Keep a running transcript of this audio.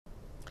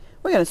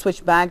We're going to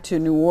switch back to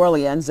New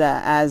Orleans.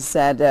 As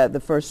said, the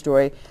first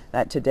story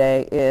that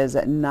today is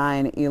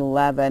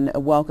 9/11,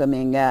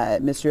 welcoming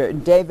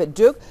Mr.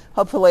 David+Duke.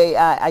 Hopefully,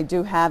 I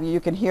do have you. You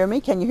can hear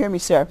me. Can you hear me,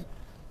 sir?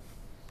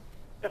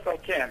 Yes, I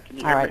can. Can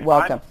you All hear right, me?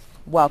 welcome. Fine?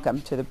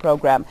 Welcome to the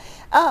program.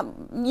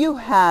 You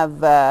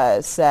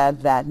have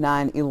said that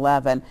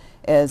 9/11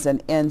 is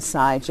an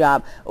inside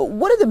job.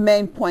 What are the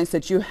main points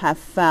that you have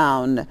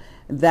found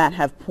that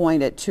have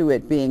pointed to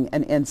it being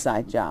an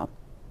inside job?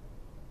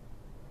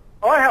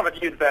 Well, I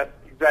haven't used that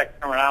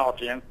exact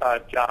terminology,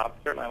 inside job.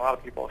 Certainly a lot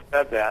of people have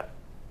said that.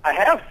 I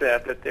have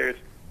said that there's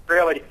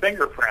Israeli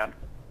fingerprints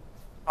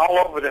all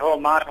over the whole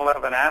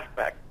 9/11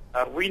 aspect.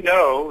 We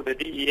know the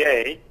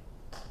DEA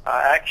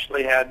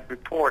actually had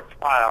reports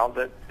filed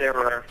that there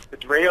were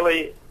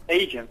Israeli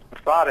agents,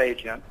 Mossad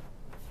agents,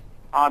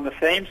 on the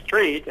same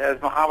street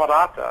as Mohammed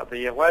Atta,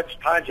 the alleged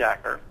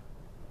hijacker.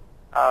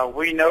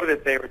 We know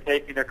that they were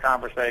taping their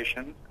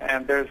conversations,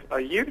 and there's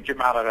a huge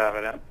amount of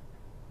evidence.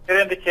 It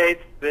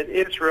indicates that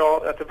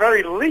Israel, at the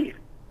very least,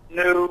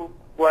 knew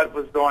what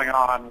was going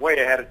on way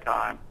ahead of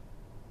time.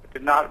 It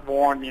did not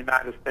warn the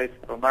United States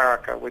of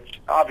America,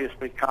 which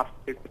obviously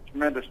constitutes a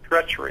tremendous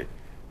treachery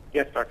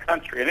against our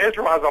country. And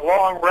Israel has a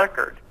long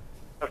record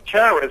of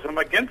terrorism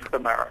against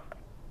America.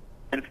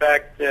 In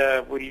fact,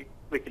 we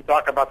can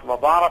talk about the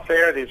Lebanon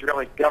affair. The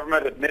Israeli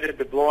government admitted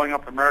to blowing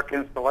up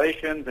American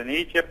installations in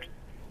Egypt,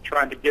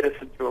 trying to get us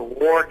into a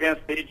war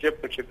against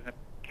Egypt, which has been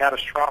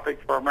catastrophic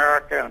for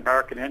America and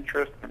American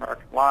interests and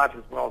American lives,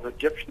 as well as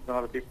Egyptians and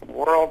other people in the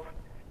world.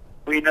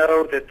 We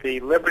know that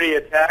the Liberty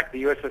attack,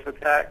 the USS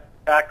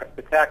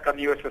attack on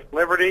the USS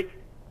Liberty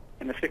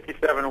in the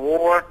 '67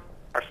 war,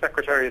 our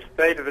Secretary of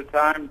State at the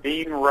time,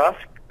 Dean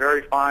Rusk,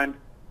 very fine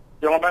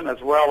gentleman,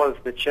 as well as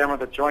the chairman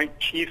of the Joint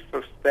Chiefs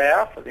of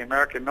Staff of the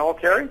American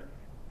military,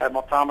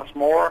 Admiral Thomas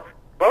Moore,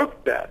 both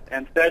said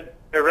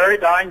their very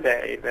dying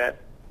day that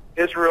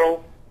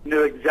Israel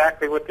knew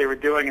exactly what they were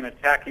doing in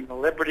attacking the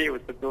Liberty. It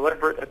was a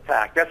deliberate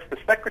attack. That's the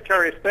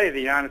Secretary of State of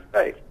the United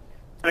States.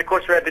 And, of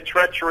course, we had the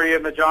treachery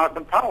in the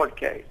Jonathan Pollard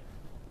case.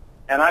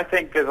 And I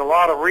think there's a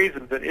lot of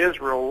reasons that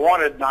Israel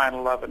wanted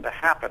 9/11 to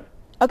happen.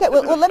 Okay,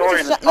 well let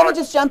me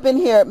just jump in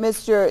here,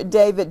 Mr.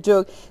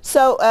 David+Duke.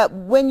 So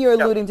when you're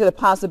alluding to the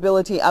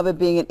possibility of it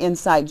being an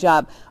inside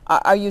job,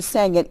 are you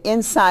saying an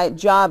inside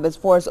job as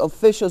far as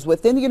officials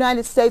within the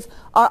United States,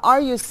 or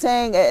are you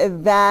saying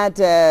that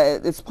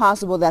it's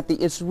possible that the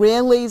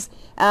Israelis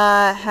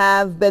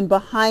have been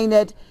behind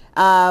it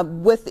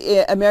with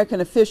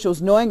American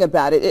officials knowing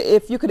about it?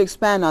 If you could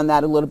expand on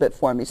that a little bit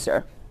for me,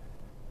 sir.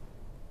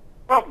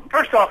 Well,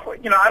 first off,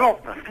 I don't,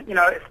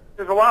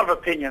 there's a lot of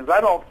opinions. I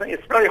don't think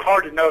it's very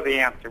hard to know the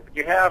answer.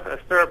 You have a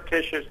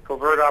surreptitious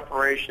covert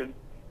operation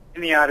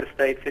in the United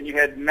States, and you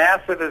had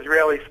massive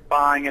Israeli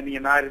spying in the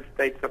United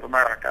States of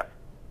America.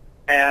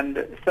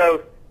 And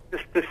so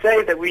just to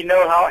say that we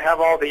have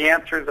all the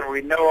answers or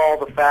we know all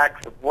the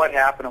facts of what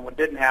happened and what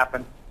didn't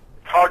happen,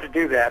 it's hard to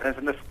do that. As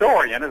an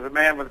historian, as a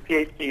man with a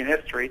PhD in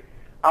history,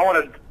 I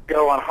want to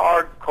go on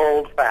hard,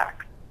 cold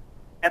facts.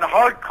 And the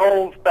hard,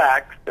 cold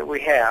facts that we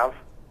have,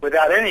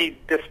 without any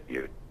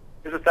dispute,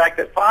 is the fact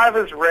that 5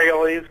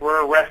 Israelis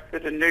were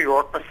arrested in New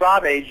York,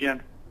 Mossad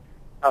agents,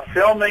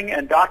 filming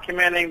and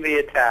documenting the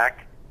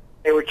attack.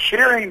 They were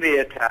cheering the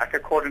attack,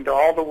 according to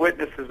all the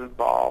witnesses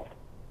involved.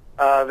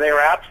 They were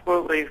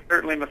absolutely,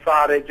 certainly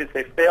Mossad agents.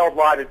 They failed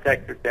lie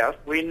detector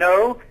tests. We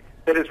know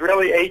that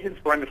Israeli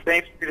agents were in the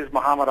same street as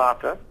Mohammed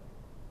Atta.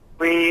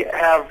 We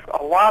have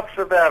lots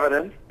of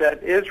evidence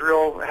that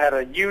Israel had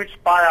a huge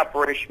spy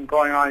operation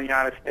going on in the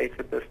United States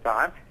at this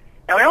time.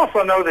 And we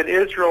also know that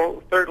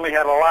Israel certainly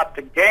had a lot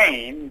to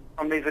gain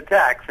from these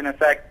attacks. And in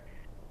fact,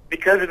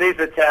 because of these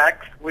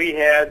attacks, we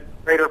had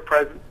greater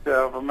presence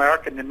of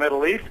America in the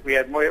Middle East. We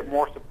had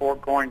more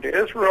support going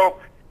to Israel.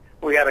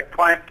 We had a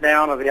clamp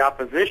down of the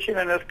opposition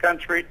in this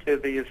country to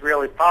the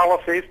Israeli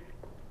policies.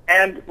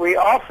 And we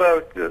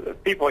also, the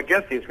people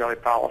against the Israeli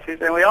policies,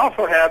 and we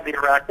also had the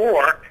Iraq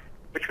War,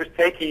 which was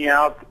taking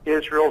out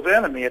Israel's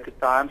enemy at the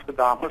time,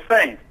 Saddam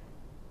Hussein.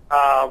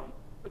 But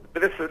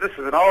this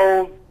is an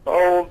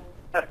old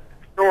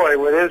story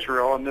with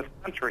Israel in this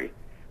country.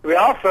 We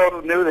also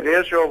knew that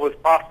Israel was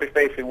possibly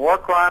facing war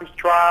crimes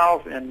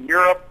trials in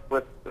Europe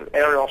with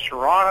Ariel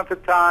Sharon at the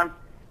time,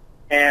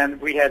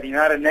 and we had the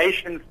United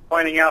Nations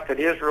pointing out that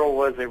Israel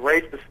was a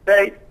racist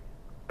state.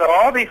 So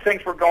all these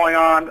things were going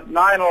on.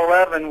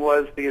 9/11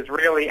 was the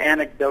Israeli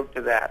anecdote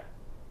to that.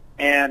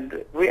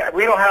 And we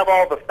don't have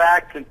all the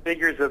facts and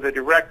figures of the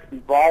direct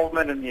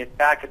involvement in the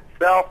attack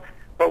itself,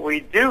 but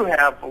we do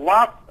have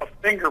lots of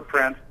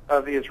fingerprints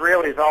of the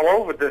Israelis all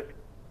over the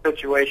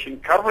situation,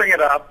 covering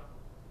it up,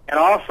 and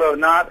also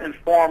not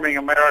informing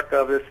America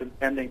of this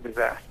impending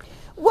disaster.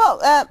 Well,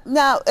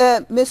 now,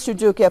 Mr.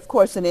 Duke, of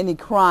course, in any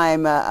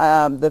crime,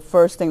 the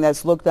first thing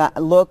that's looked at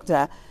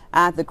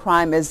the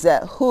crime is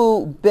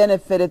who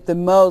benefited the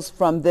most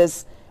from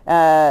this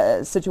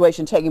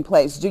situation taking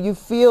place. Do you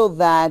feel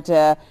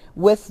that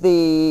with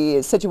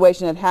the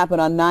situation that happened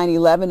on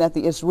 9/11, that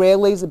the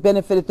Israelis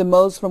benefited the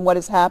most from what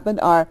has happened?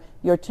 Or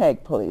your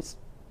take, please?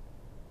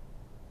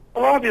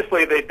 Well,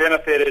 obviously they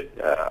benefited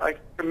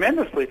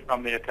tremendously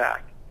from the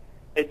attack.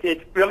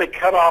 It really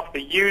cut off the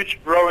huge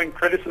growing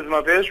criticism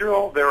of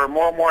Israel. There were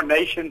more and more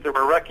nations that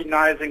were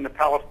recognizing the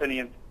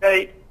Palestinian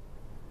state.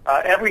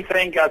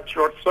 Everything got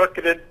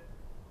short-circuited.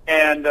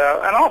 And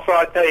also,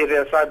 I'll tell you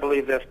this, I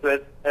believe this,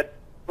 that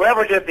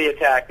whoever did the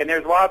attack, and there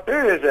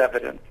is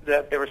evidence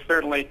that there was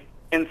certainly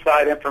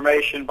inside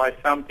information by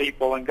some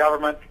people in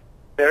government.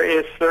 There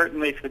is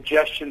certainly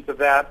suggestions of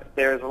that.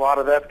 There's a lot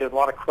of that. There's a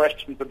lot of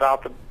questions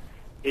about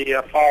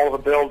the fall of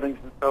the buildings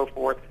and so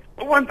forth.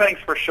 But one thing's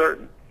for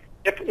certain.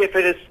 If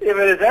it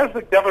is as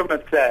the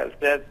government says,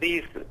 that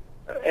these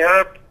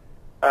Arab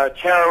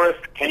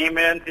terrorists came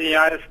into the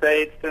United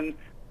States and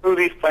flew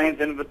these planes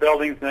into the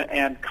buildings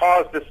and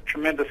caused this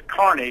tremendous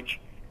carnage,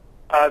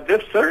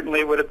 this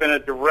certainly would have been a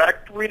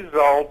direct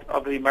result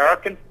of the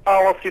American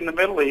policy in the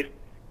Middle East,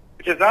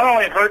 which has not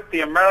only hurt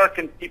the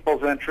American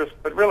people's interests,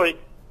 but really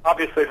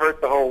obviously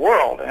hurt the whole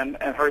world and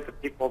hurt the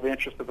people of the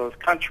interest of those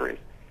countries.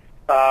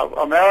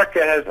 America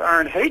has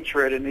earned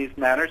hatred in these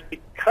manners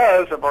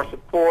because of our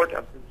support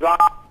of the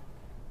Zionist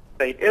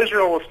state.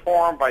 Israel was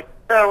formed by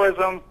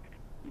terrorism,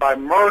 by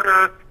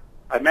murder,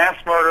 by mass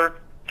murder,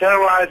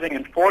 terrorizing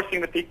and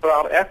forcing the people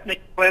out,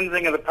 ethnic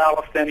cleansing of the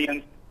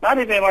Palestinians, not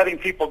even letting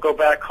people go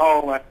back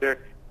home after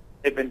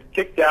they've been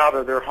kicked out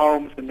of their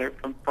homes and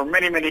for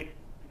many, many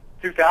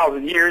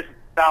 2,000 years,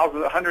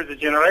 thousands, hundreds of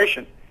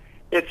generations.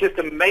 It's just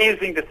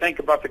amazing to think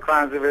about the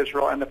crimes of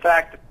Israel and the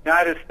fact that the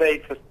United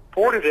States has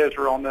supported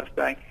Israel in this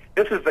thing.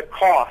 This is the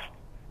cost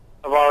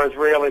of our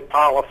Israeli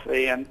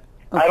policy, and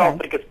I don't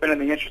think it's been in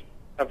the interest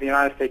of the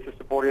United States to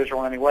support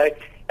Israel in any way,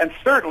 and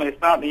certainly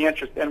it's not in the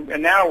interest. And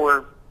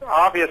now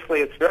obviously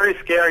it's very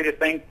scary to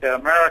think that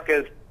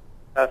America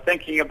is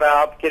thinking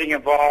about getting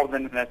involved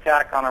in an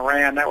attack on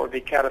Iran. That would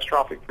be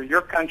catastrophic for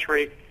your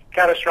country,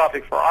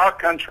 catastrophic for our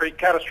country,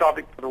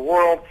 catastrophic for the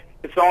world.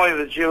 It's only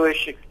the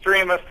Jewish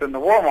extremists and the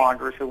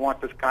warmongers who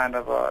want this kind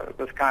of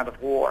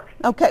war.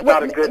 Okay,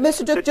 well,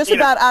 Mr. Duke, just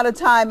about out of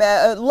time.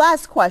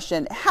 Last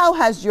question: how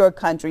has your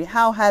country,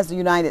 how has the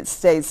United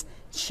States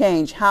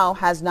changed? How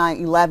has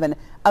 9/11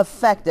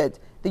 affected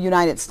the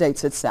United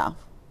States itself?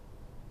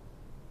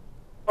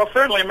 Well,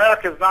 certainly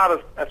America is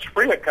not as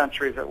free a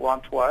country as it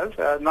once was.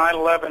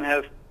 9/11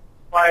 has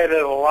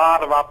quieted a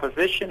lot of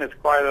opposition. It's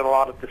quieted a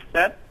lot of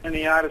dissent in the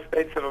United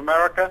States of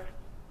America.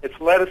 It's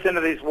led us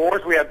into these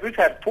wars. We've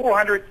had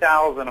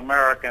 400,000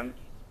 Americans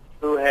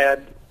who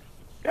had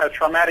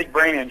traumatic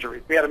brain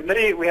injuries. We have a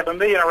million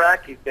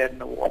Iraqis dead in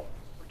the war.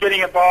 We're getting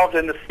involved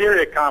in the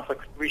Syria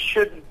conflict. We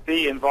shouldn't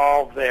be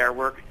involved there.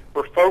 We're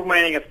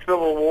fomenting a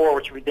civil war,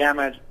 which would be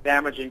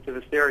damaging to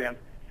the Syrians.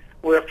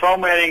 We're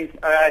fomenting,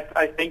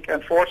 I think,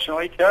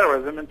 unfortunately,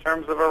 terrorism in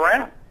terms of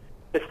Iran.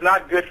 It's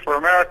not good for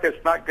America.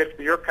 It's not good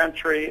for your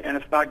country, and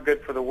it's not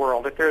good for the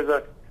world. If there's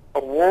a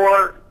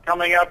war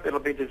coming up, it'll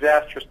be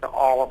disastrous to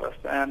all of us,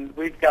 and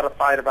we've got to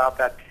fight about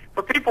that.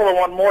 For people who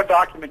want more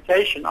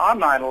documentation on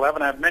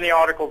 9/11, I have many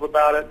articles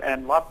about it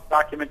and lots of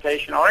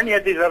documentation, or any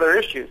of these other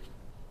issues.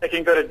 They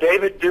can go to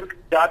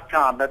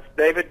david+duke.com. That's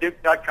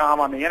david+duke.com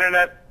on the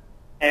internet.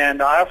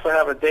 And I also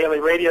have a daily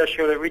radio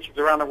show that reaches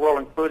around the world,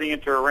 including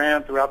into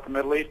Iran, throughout the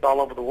Middle East, all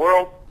over the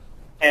world.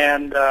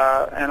 And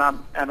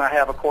I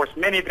have, of course,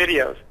 many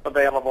videos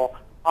available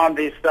on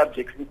these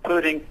subjects,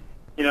 including,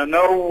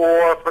 no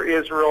war for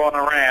Israel and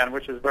Iran,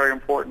 which is a very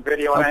important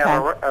video. And I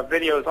have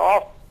videos,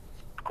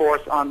 of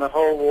course, on the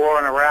whole war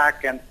in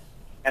Iraq and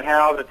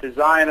how the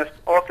Zionists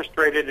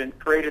orchestrated and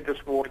created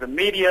this war, the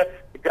media,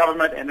 the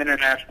government, and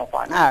international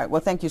finance. All right. Well,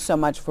 thank you so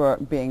much for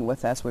being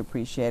with us. We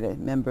appreciate it.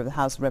 Member of the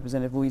House of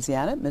Representatives of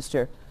Louisiana,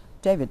 Mr.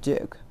 David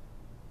Duke.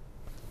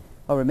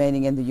 Well,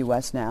 remaining in the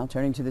U.S. now,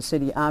 turning to the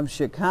city of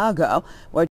Chicago, where